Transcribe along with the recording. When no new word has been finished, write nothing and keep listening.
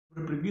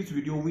previous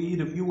video we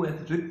review as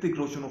Hrikthik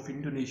Roshan of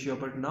Indonesia,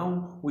 but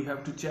now we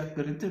have to check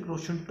the Hrikthik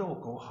Roshan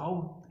talk or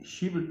how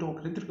he will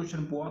talk. Hrikthik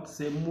Roshan buat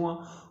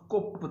semua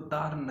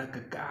Kopdar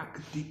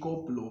Ngakak di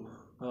koplo.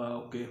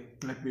 Okay,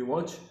 let me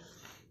watch.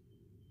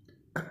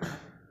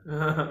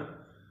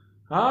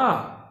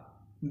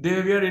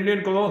 They wear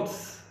Indian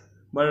clothes,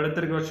 but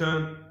Hrikthik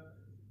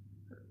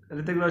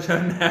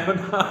Roshan have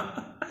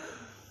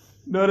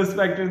no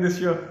respect in this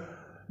show.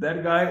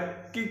 That guy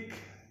kick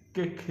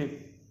him.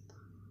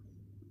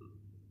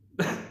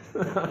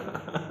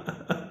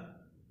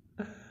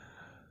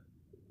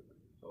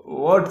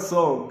 What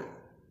song?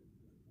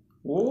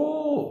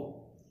 Oh,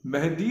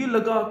 mehndi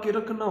लगा के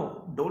रखना,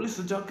 डोली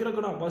सजा के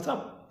रखना. What's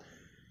up?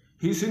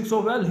 He sings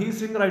so well. He's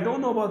singer. I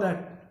don't know about that.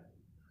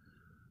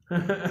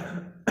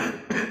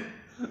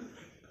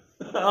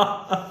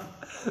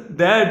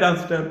 That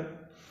dance step.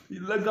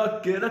 लगा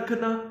के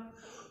रखना,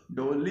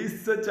 डोली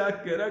सजा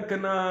के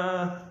रखना.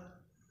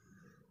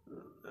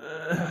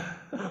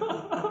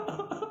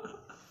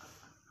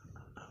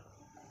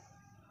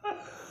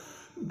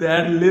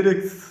 That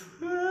lyrics.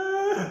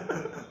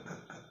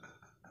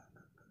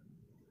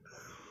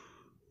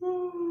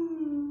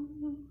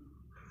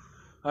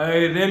 I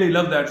really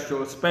love that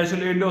show,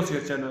 especially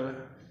Indosiar channel.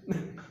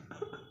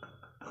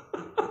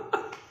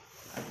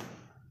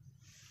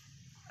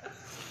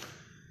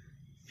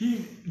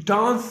 He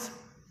dance.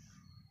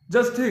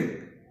 Just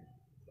think,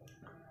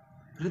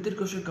 Hrikthik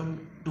Roshan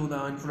come to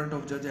the in front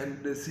of judge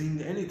and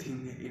sing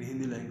anything in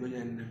Hindi language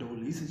and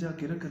Doli Saja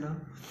ke rakhna,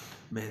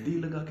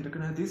 Mehndi laga ke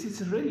rakhna. This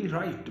is really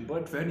right,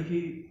 but when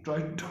he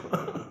tried to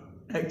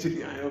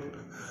actually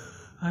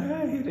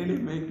he really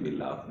make me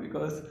laugh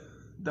because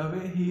the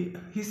way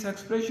his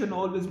expression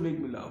always make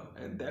me laugh,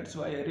 and that's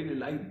why I really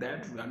like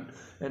that one.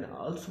 And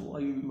also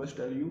I must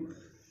tell you,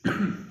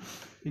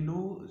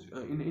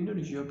 in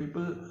Indonesia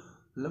people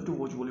love to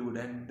watch Bollywood,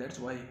 and that's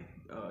why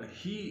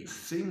he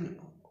sing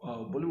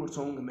Bollywood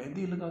song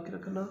Mehndi laga ke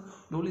rakhna,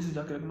 Doli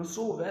saja ke rakhna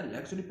so well.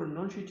 Actually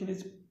pronunciation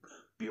is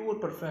pure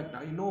perfect.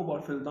 I know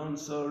about Phil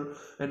Dancer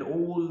and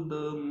all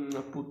the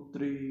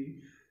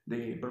Putri,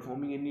 they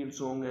performing Indian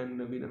song, and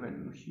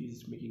when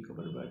he's making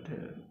cover, but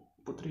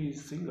Putri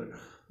is singer.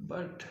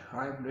 But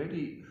I'm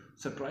really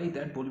surprised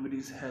that Bollywood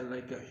is have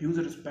like a huge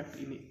respect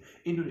in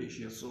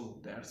Indonesia. So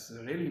that's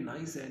really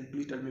nice, and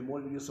please tell me more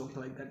video songs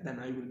like that, then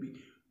I will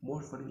be more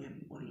funny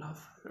and more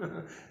laugh.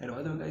 And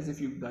by the way guys,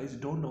 if you guys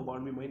don't know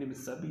about me, my name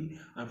is Sabi.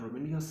 I'm from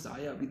India,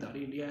 Saya, Vita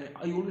India.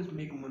 I always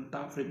make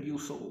tough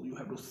reviews, so you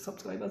have to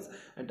subscribe us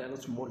and tell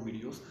us more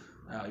videos.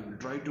 I will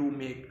try to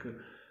make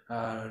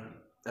a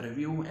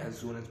review as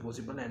soon as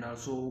possible, and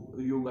also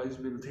you guys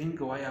will think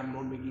why I'm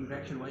not making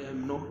reaction, why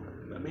I'm not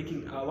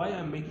making why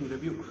I'm making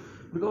review,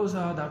 because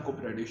the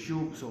copyright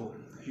issue. So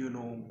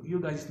you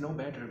guys know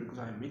better, because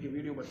I'm making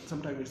video but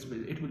sometimes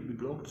it will be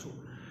blocked, so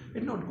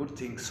it's not good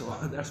thing. So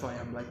that's why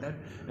I'm like that.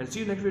 And see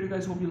you next video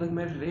guys. Hope you like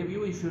my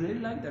review. If you really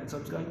like that,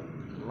 subscribe,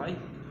 like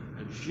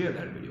and share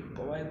that video.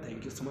 Bye bye.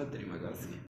 Thank you so much. Terima kasih.